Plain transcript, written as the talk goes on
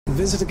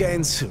Visit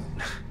again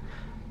soon.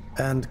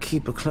 And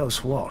keep a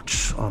close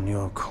watch on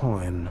your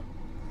coin.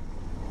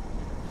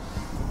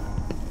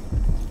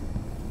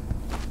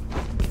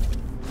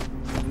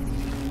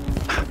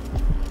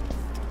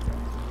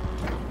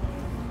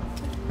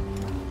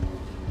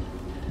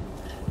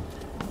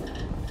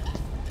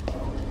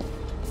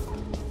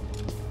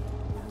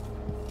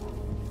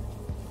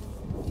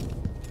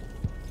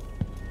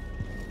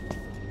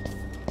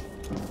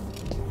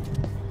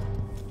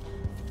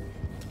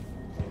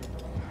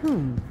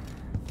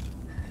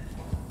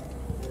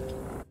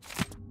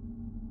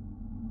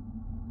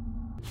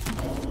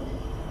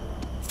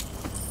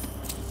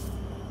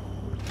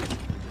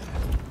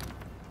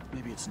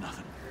 Maybe it's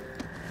nothing.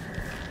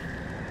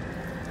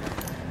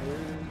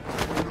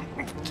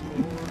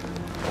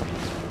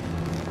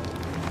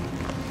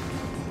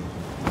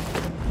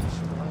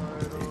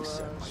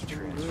 Accept my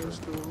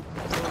transfer.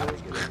 Gotta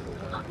get into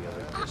the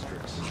other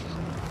districts.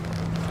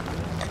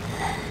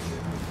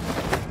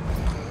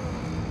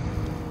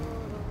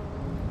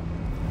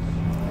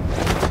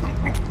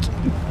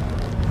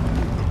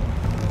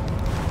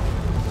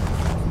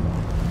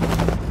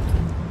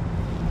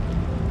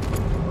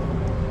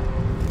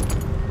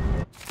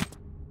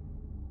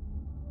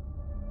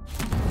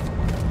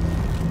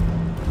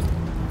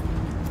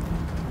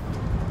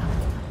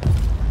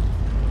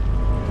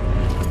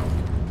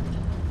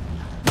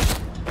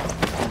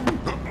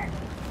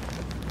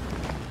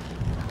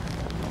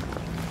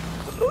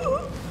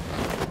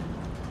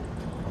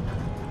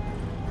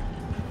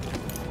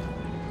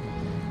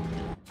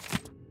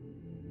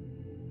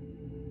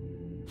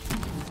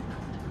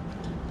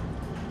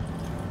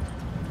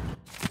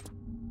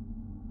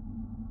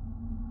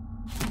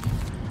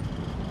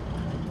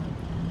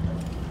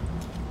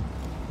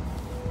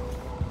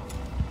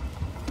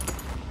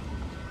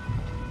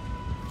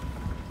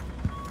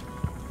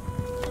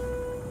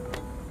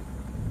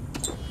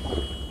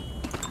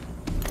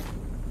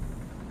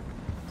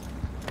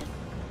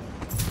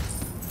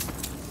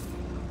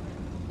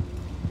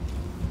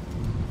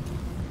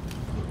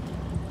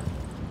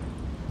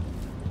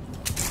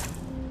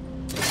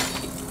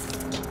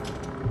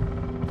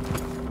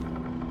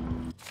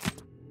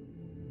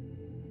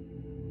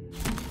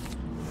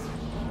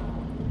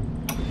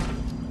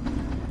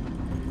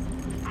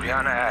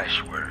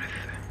 Ashworth,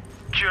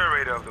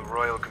 curator of the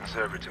Royal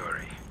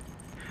Conservatory.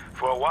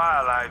 For a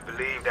while, I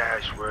believed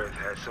Ashworth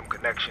has some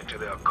connection to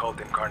the occult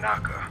in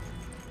Karnaca.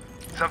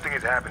 Something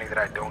is happening that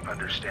I don't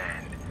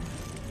understand.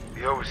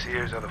 The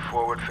overseers are the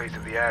forward face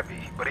of the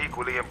Abbey, but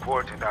equally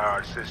important are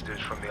our sisters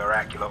from the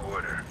Oracular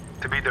Order.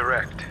 To be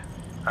direct,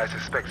 I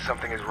suspect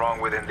something is wrong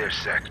within their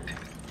sect.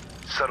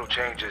 Subtle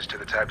changes to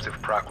the types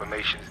of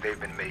proclamations they've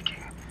been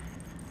making.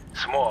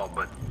 Small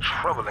but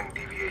troubling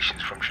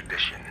deviations from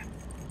tradition.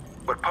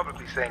 But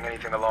publicly saying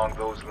anything along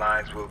those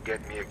lines will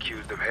get me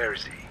accused of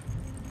heresy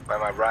by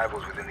my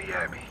rivals within the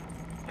Abbey.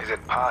 Is it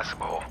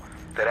possible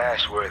that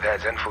Ashworth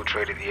has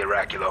infiltrated the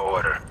Oracular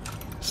Order?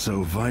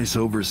 So Vice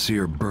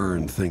Overseer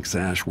Byrne thinks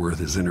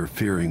Ashworth is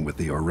interfering with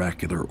the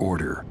Oracular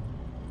Order.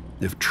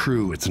 If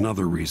true, it's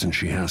another reason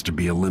she has to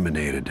be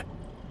eliminated.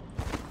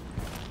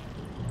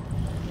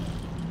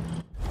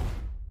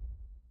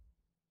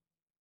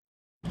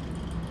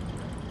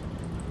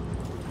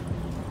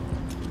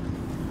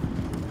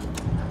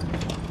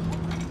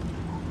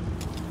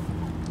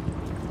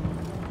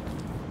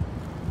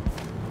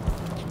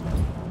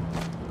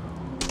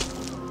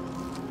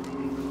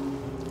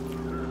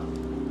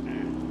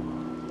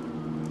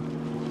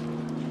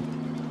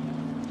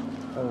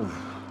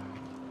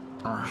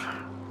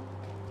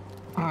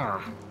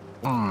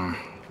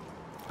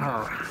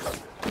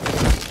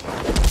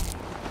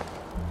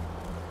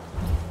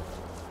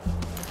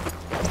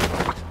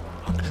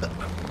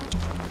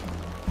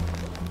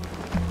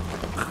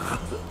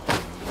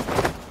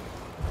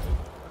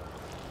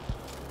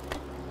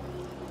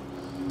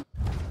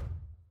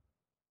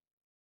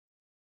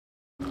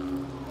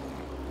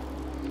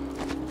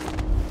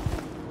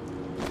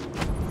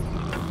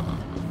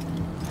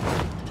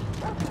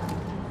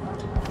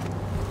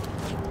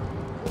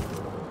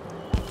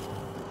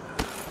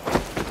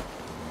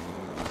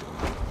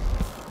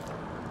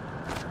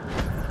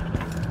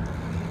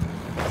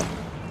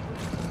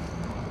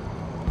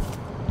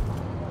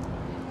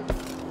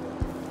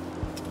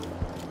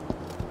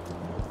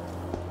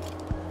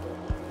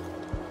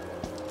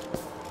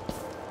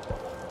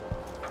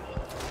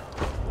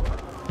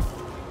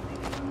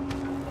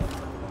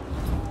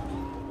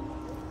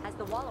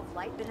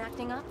 Been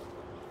acting up?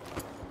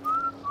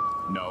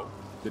 No.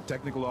 The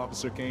technical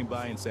officer came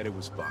by and said it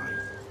was fine.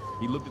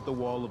 He looked at the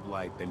wall of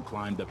light, then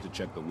climbed up to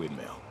check the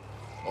windmill.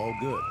 All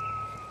good.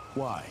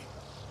 Why?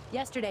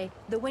 Yesterday,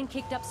 the wind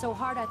kicked up so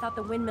hard I thought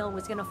the windmill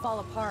was gonna fall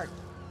apart.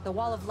 The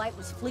wall of light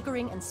was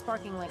flickering and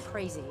sparking like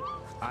crazy.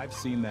 I've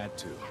seen that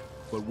too.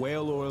 But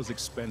whale oil's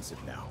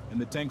expensive now, and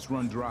the tanks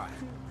run dry.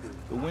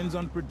 The wind's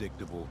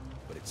unpredictable,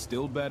 but it's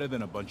still better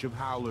than a bunch of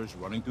howlers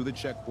running through the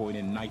checkpoint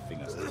and knifing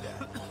us to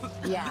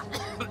death. Yeah,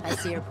 I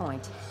see your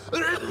point.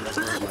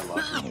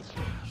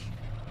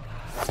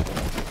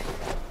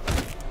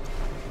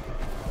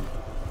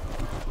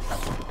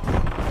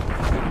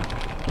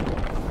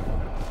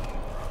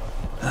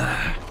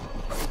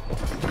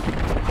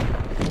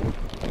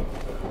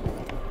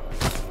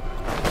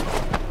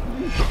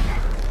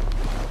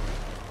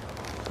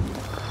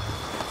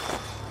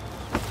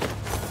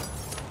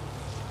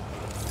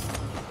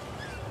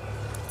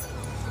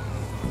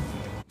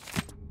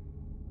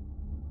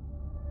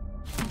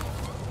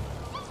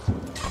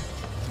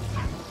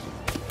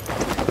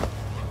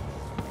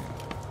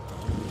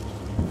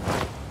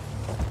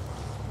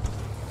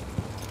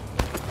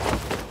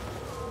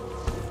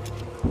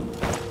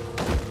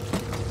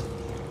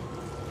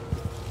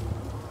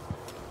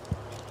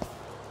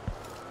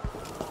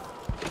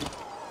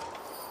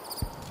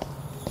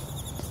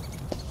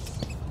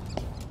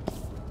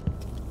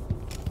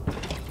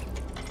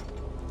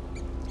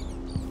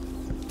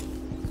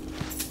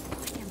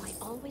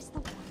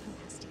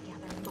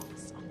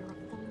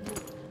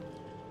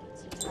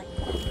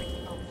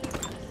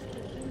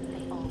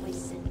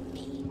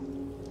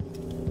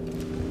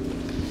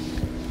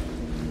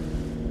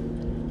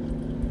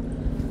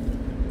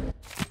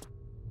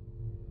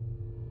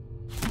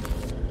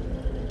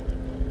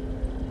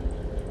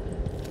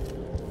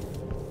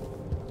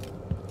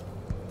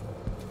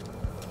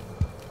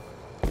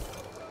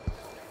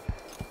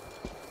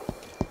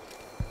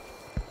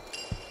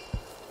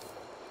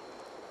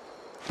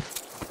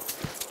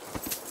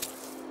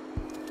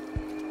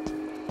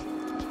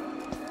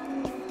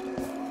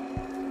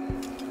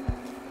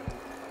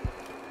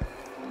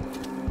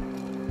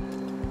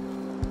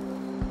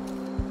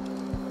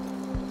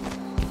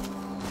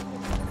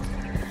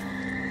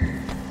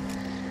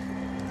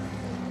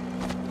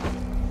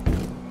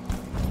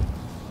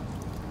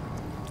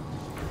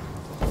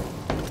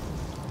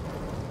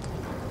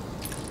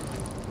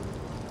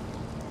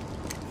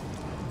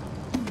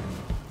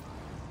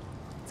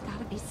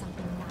 Be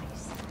something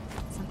nice.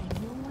 Something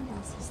no one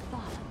else has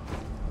thought of.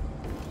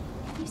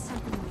 Maybe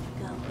something with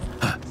go.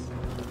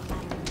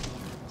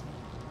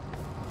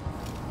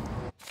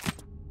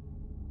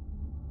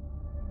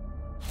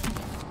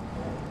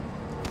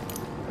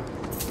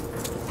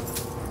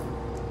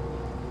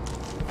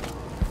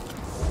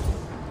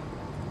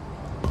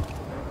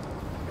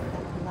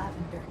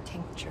 Lavender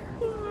tincture.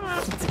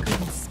 It's good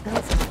and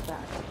smells like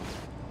that.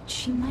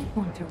 She might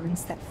want to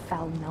rinse that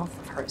foul mouth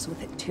of hers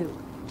with it too.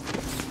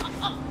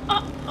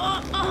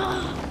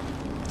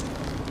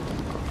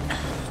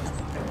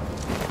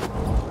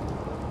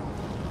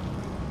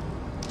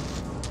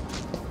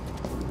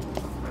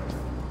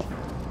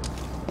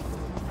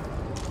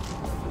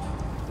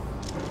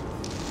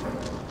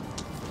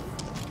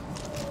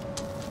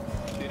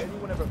 Did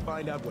anyone ever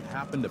find out what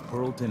happened to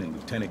Pearlton and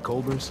Lieutenant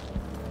Culbers?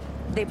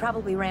 They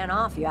probably ran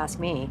off, you ask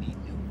me.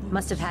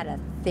 Must have had a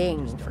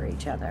thing for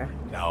each other.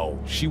 No,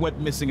 she went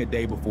missing a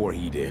day before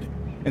he did.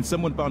 And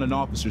someone found an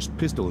officer's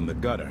pistol in the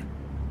gutter.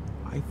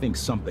 I think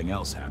something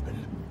else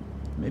happened.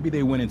 Maybe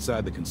they went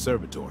inside the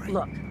conservatory.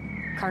 Look,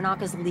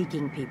 Karnaka's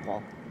leaking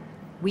people.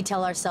 We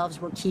tell ourselves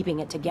we're keeping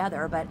it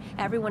together, but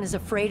everyone is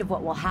afraid of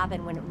what will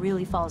happen when it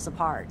really falls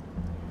apart.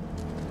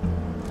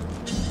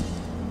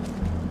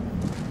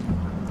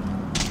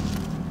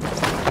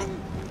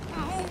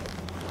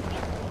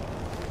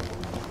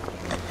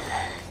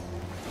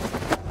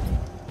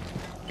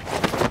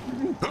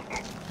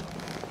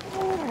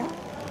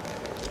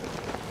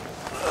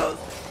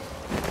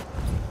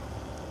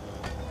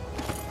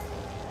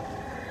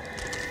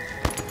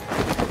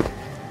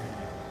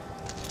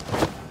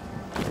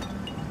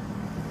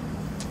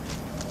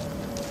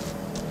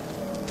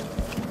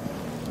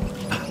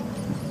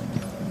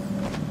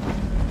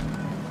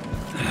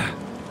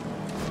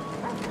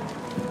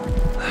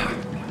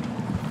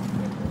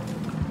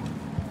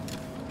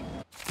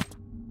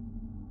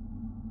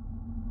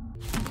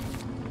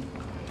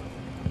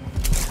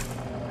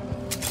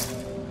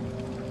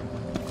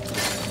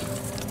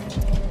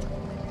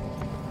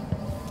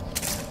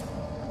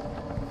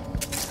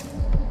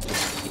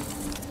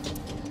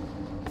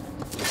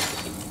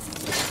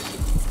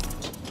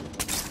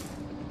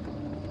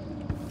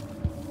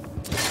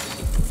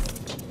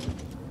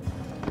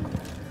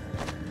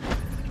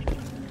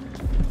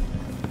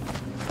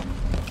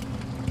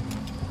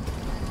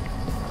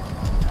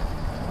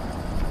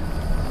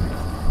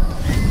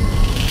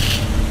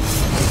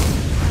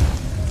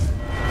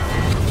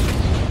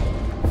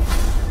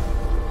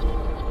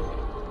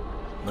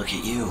 Look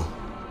at you,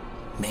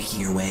 making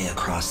your way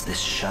across this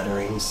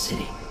shuddering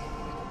city.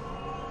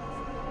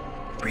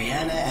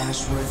 Brianna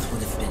Ashworth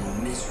would have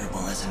been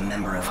miserable as a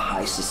member of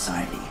high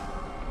society,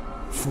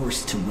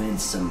 forced to wed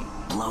some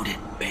bloated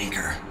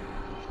banker.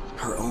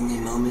 Her only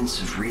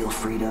moments of real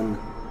freedom,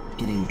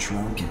 getting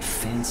drunk at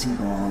fancy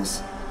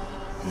balls,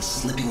 and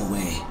slipping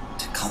away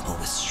to couple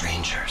with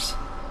strangers.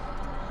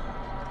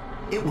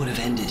 It would have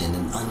ended in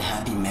an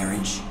unhappy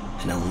marriage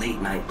and a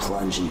late-night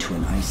plunge into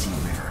an icy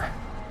river.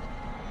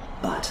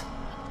 But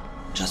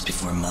just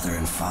before Mother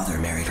and Father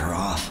married her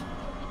off,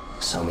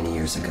 so many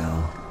years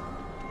ago,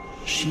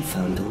 she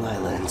found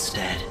Delilah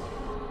instead.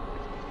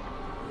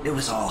 It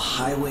was all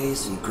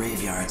highways and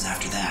graveyards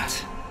after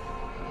that,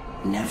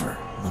 never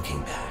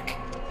looking back.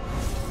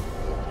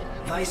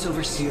 Vice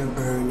Overseer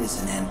Byrne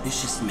is an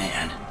ambitious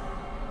man,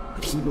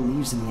 but he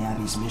believes in the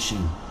Abbey's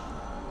mission,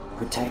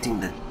 protecting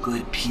the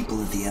good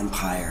people of the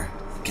Empire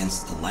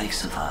against the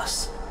likes of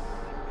us.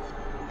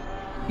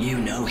 You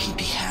know he'd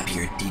be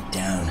happier deep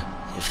down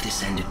if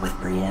this ended with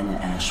Brianna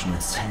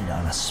Ashworth's head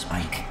on a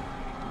spike.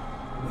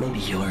 Maybe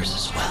yours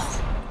as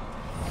well.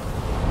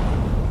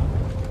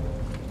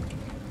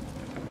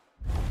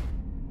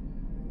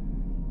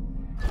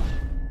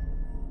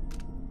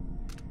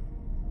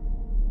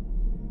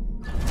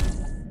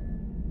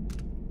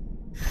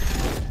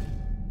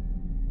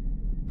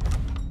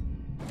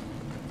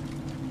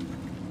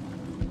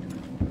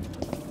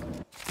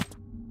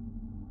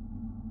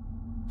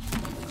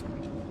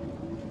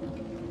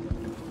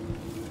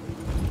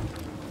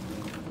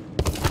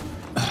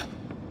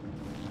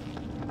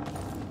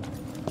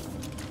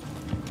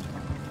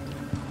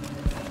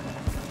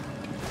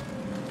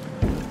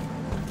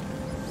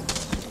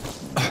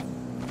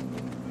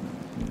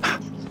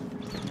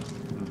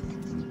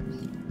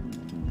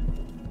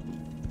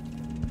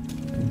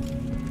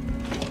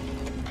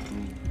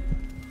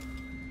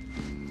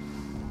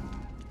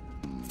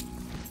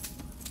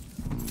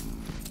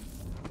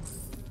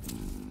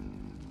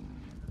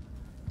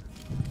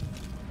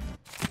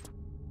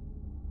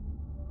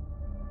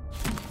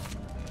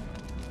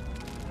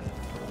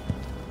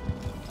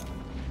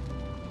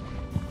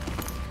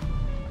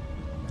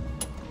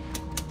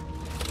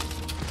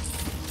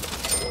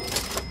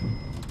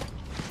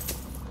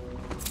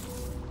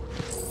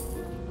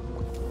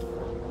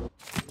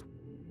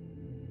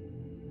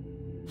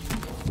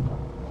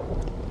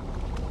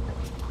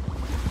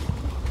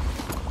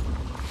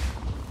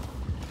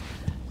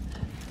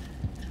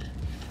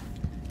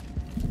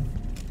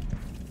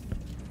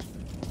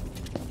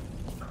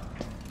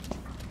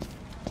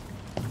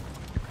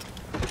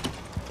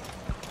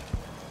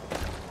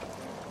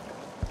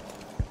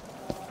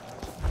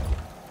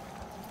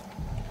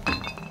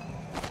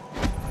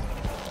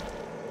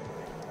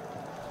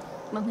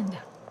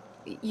 Melinda,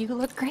 you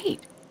look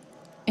great.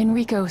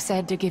 Enrico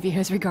said to give you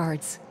his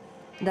regards.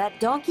 That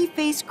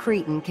donkey-faced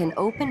cretin can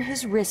open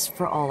his wrist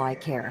for all I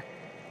care.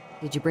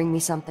 Did you bring me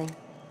something?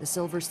 The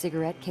silver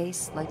cigarette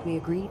case, like we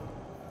agreed?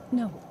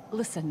 No,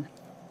 listen.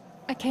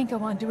 I can't go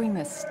on doing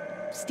this,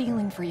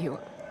 stealing for you.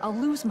 I'll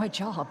lose my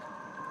job.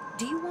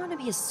 Do you want to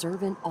be a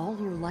servant all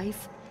your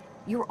life?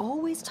 You're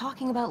always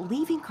talking about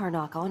leaving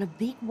Karnaca on a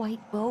big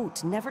white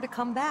boat, never to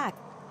come back.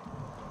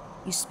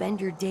 You spend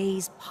your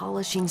days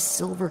polishing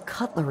silver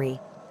cutlery.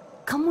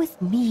 Come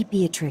with me,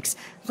 Beatrix.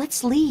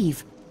 Let's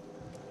leave.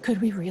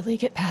 Could we really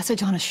get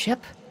passage on a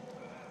ship?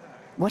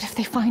 What if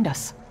they find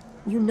us?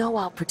 You know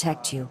I'll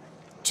protect you,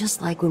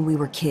 just like when we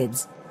were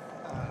kids.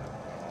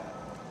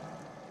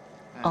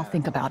 I'll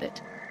think about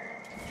it.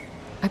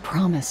 I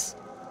promise.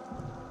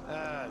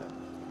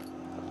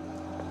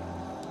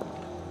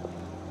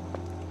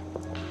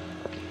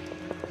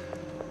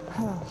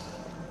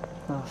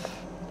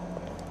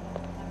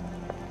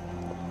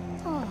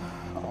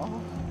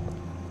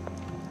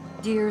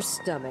 Dear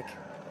Stomach,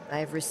 I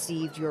have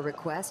received your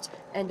request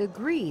and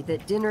agree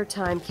that dinner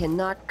time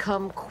cannot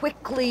come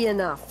quickly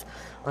enough.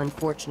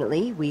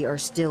 Unfortunately, we are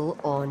still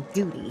on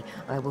duty.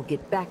 I will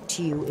get back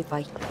to you if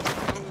I...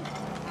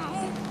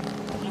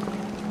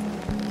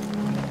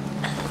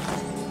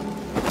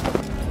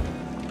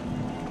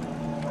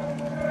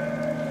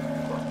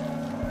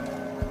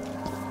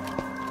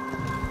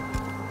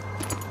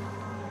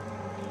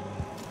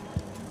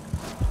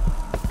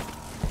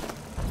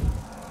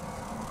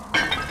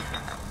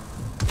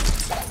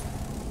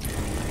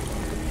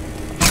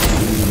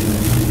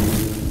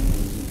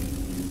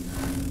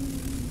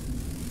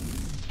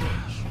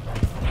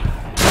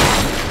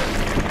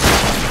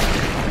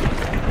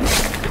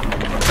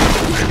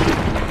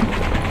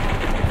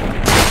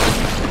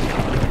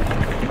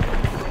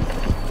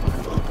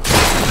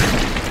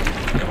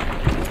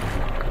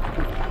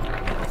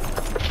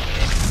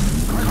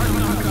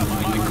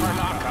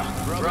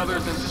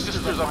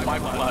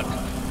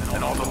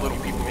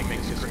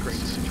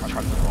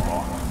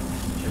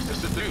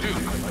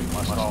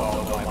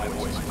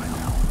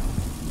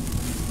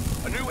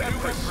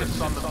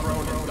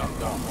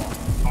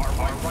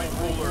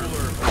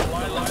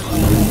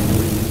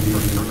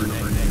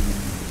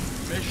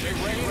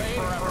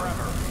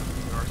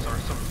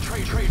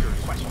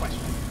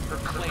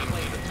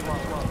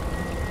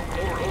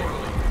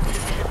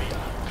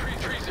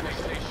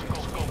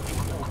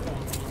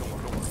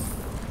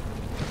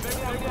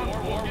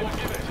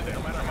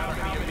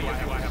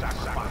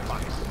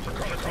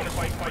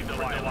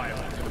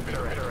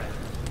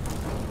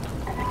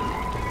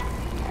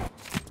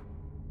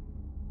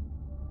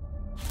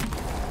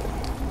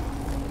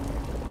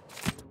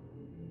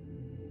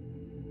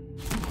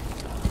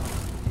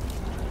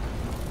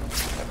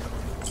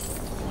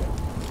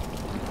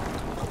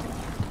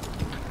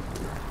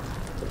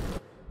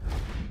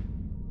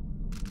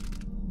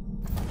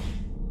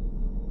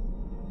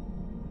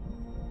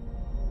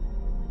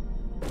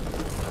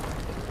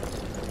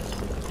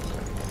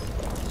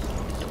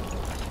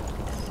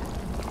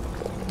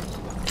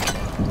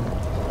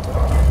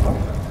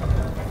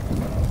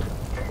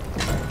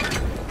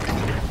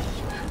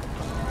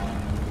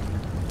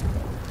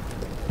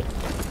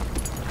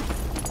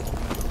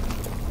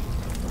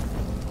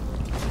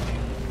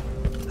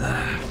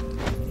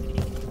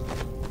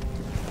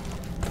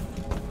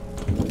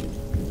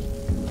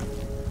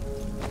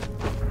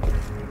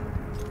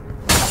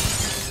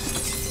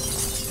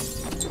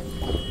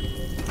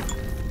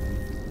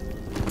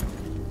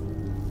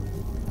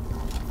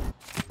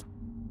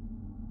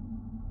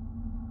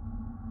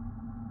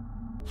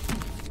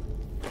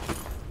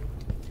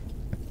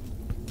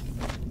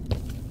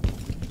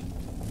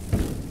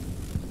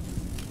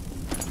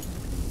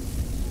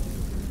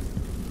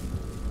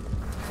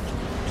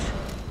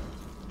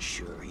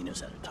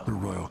 The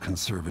Royal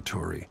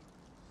Conservatory.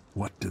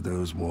 What do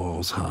those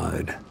walls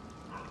hide?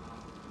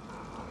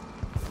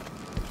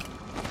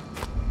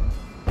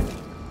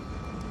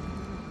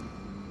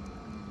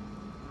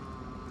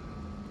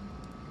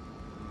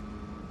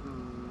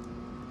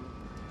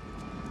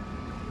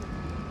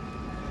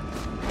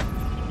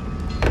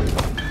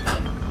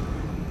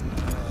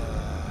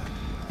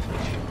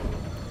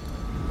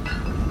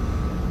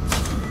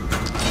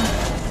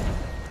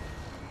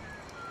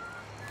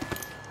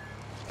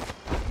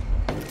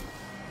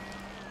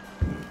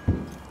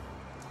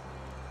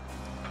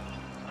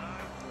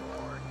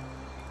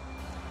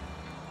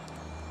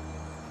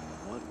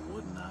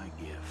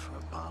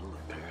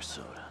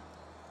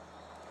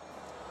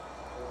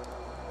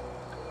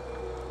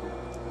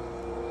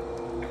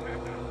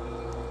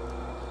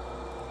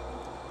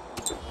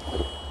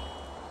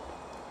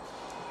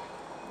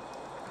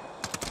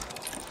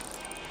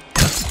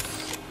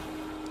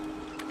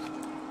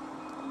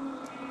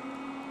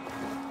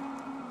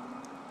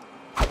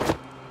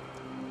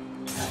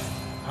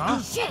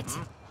 Shit!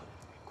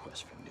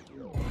 Quest for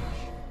new.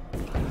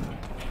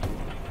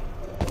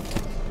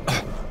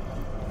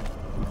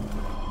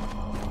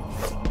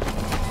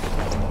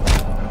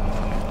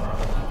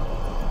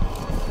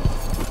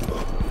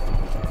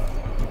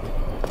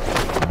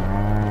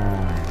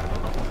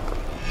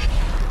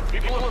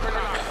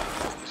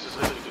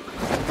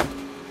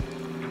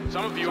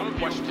 Some of you have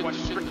questioned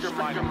stricter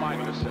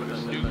mindedness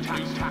as a new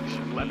tax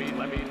levied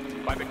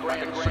by the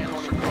Grand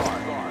Circle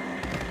Guard.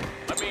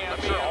 Let me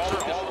answer all of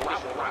this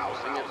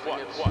rabble-rousing at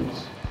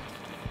once.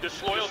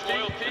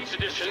 Disloyalty and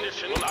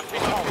sedition will not be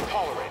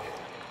tolerated.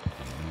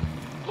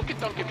 Look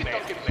at Duncan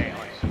Man.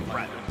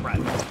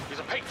 He's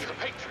a patriot.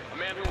 A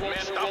man who won't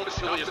stop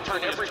until he has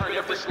turned every bit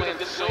of this land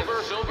silver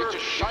into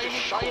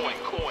shiny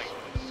coins.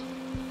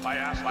 I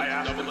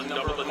asked him to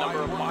double the number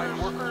of mine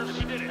workers,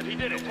 and he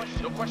did it.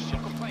 No question,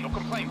 no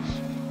complaints.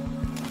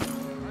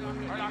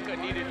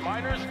 Karnaca needed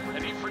miners,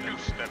 and he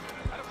produced them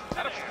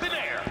out of thin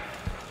air.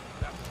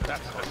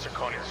 That's the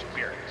Zirconian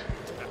spirit.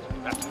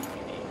 That's what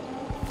we need.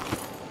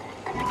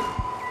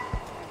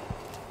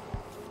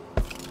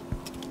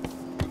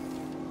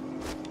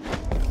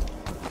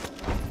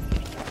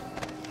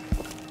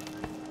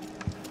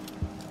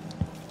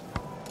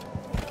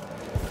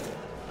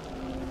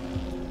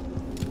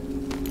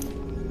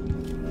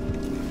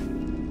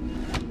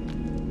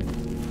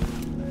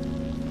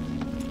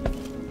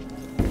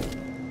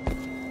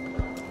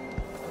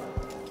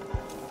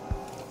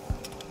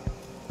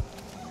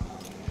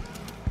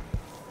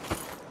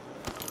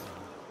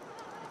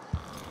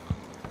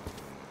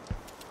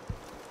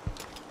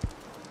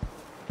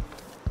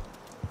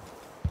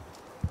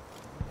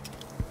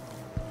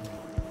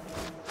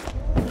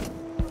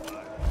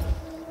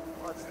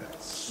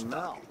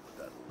 Smell.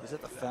 Is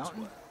it the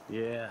fountain?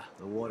 Yeah,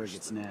 the water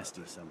gets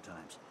nasty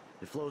sometimes.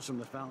 It flows from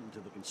the fountain to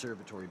the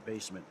conservatory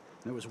basement.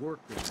 There was work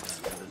being done,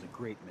 but there's a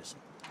grate missing.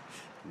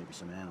 Maybe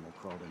some animal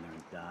crawled in there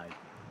and died.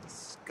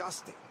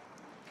 Disgusting.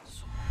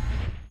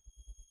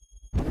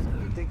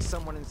 You'd think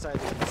someone inside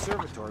the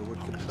conservatory would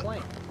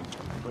complain.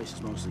 The place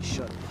is mostly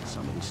shut, but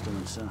somebody's still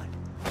inside.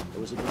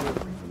 There was a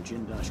delivery from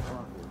Jindosh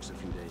Clockworks a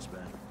few days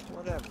back.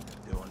 Whatever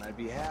you're doing, I'd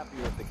be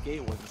happier if the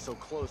gate wasn't so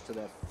close to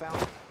that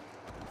fountain.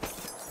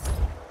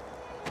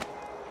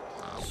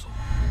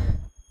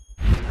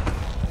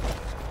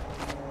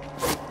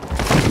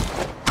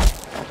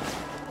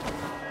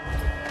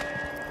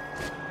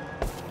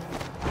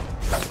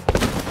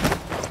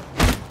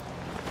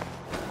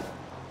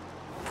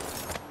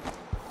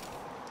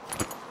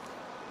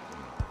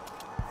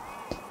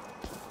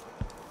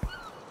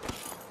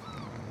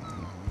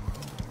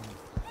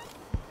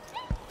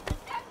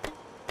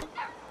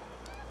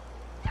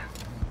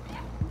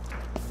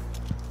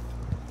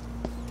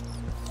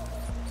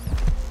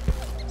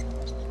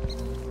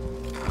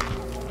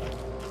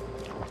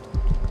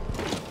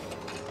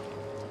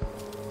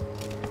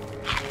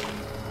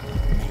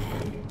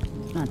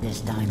 Not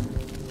this time.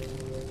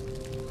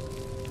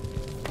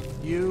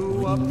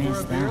 You up for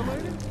a beer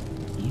later?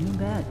 You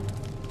bet.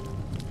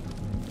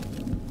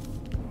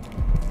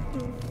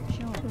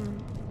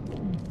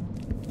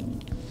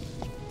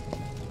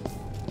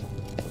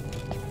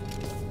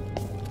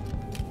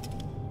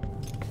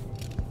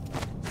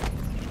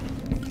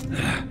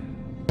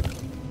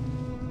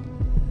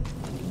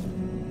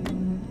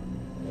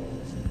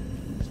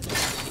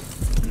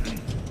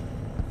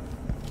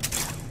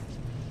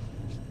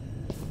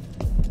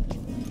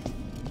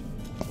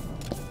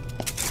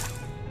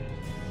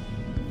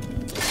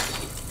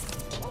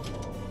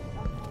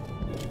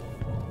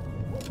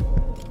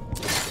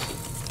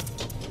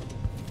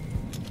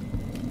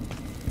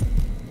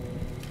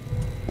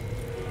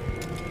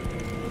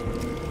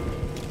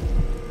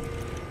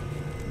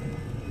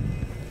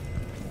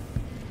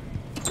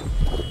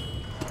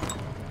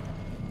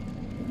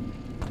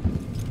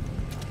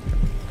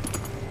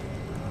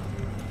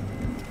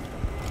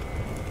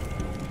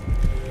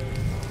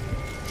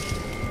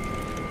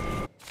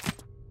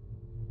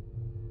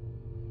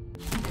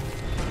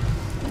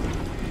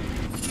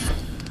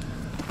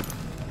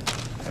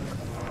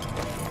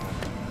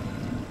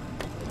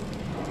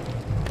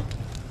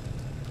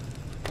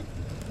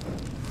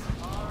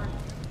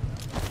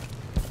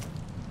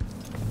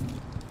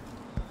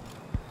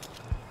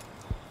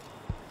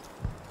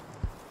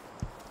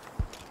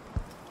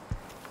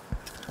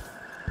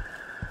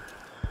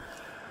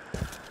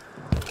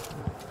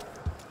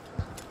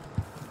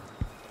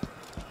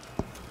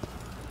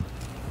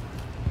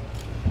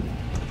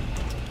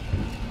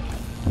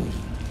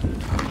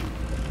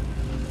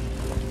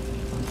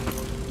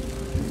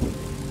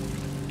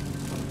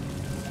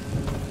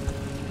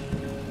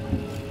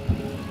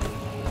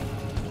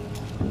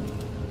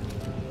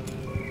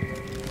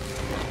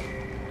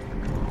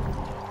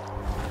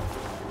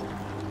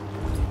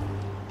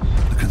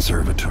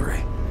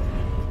 Conservatory.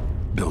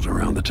 Built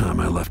around the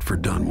time I left for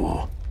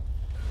Dunwall.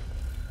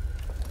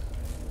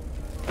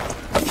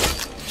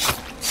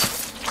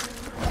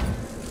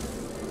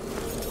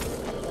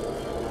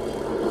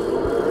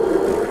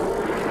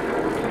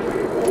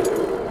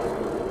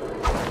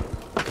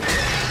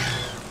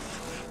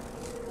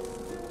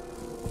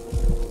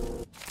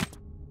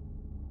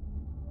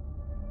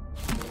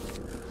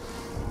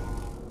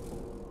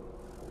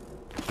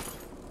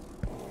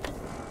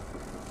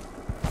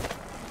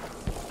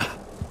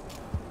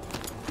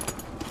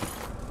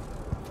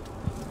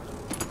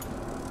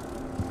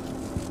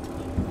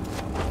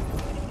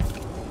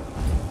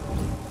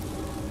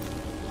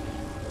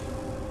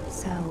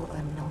 so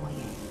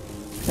annoying.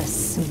 The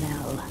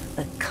smell,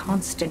 the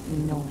constant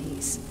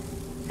noise.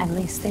 At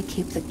least they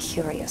keep the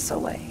curious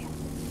away.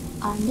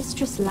 Our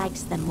mistress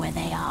likes them where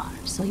they are,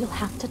 so you'll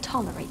have to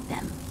tolerate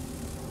them.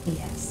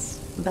 Yes,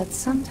 but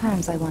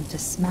sometimes I want to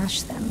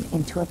smash them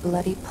into a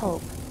bloody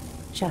pulp,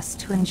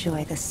 just to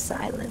enjoy the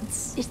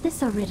silence. Is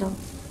this a riddle?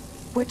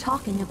 We're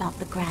talking about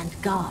the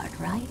Grand Guard,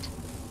 right?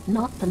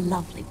 Not the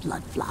lovely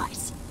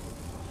bloodflies.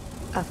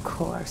 Of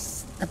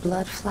course. The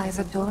bloodflies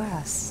adore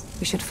us.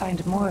 We should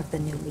find more of the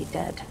newly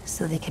dead,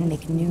 so they can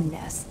make new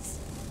nests.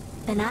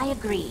 Then I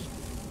agree.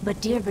 But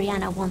dear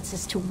Brianna wants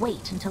us to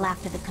wait until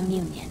after the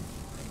communion.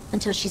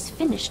 Until she's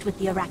finished with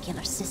the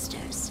oracular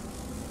sisters.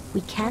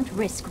 We can't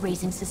risk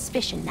raising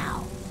suspicion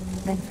now.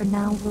 Then for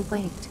now we'll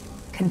wait,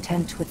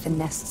 content with the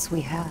nests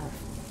we have.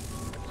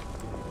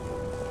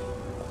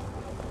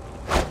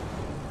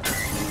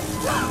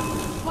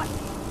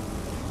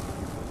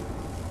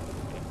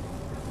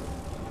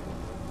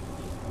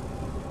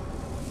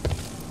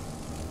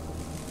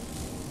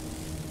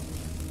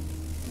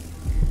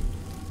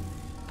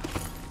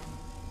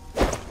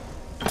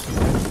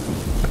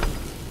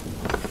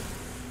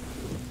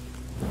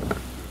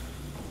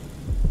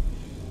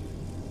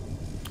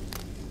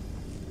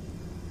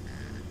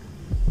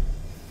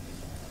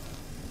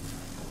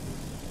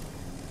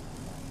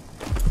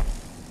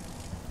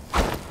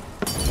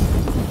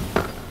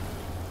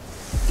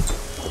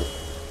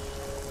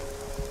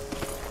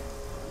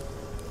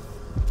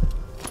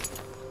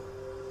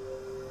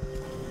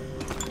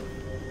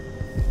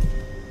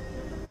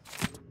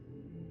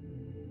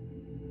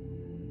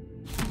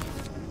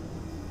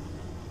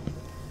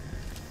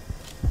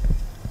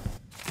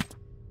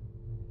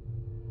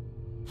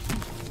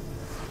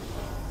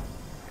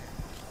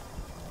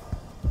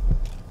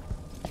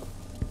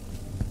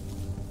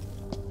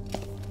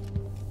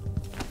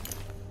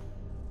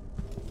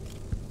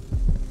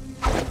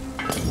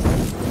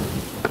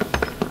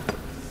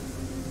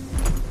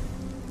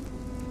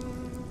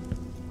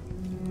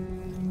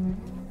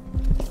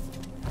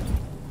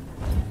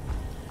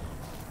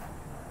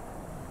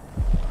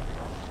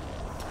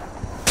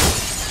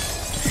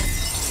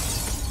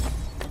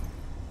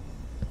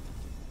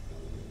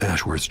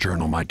 Ashworth's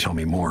journal might tell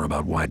me more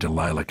about why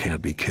Delilah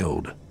can't be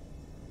killed.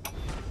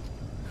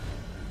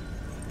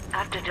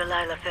 After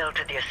Delilah fell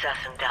to the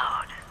assassin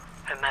Dowd,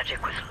 her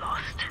magic was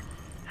lost,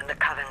 and the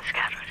coven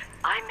scattered.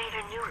 I made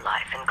a new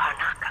life in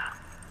Karnaca.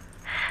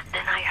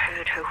 Then I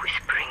heard her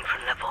whispering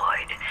from the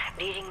void,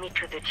 leading me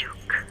to the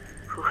Duke,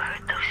 who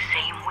heard those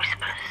same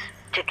whispers.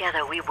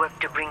 Together we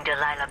worked to bring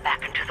Delilah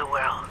back into the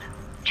world,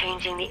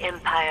 changing the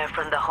Empire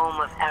from the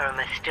home of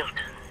Aramis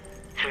Stilton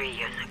 3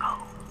 years ago.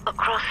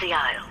 Across the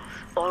Isles,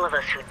 all of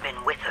us who'd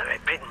been with her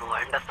at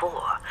Brigmore and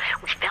before,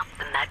 we felt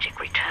the magic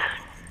return.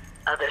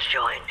 Others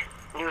joined,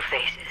 new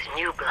faces,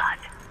 new blood.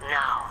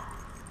 Now,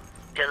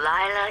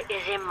 Delilah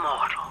is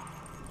immortal.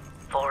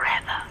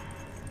 Forever.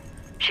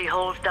 She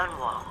holds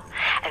Dunwall,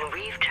 and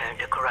we've turned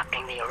to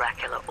corrupting the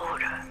oracular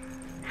order.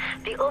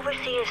 The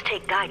overseers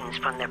take guidance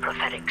from their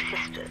prophetic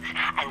sisters,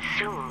 and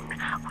soon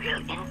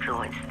we'll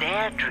influence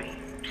their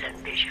dreams and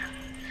visions.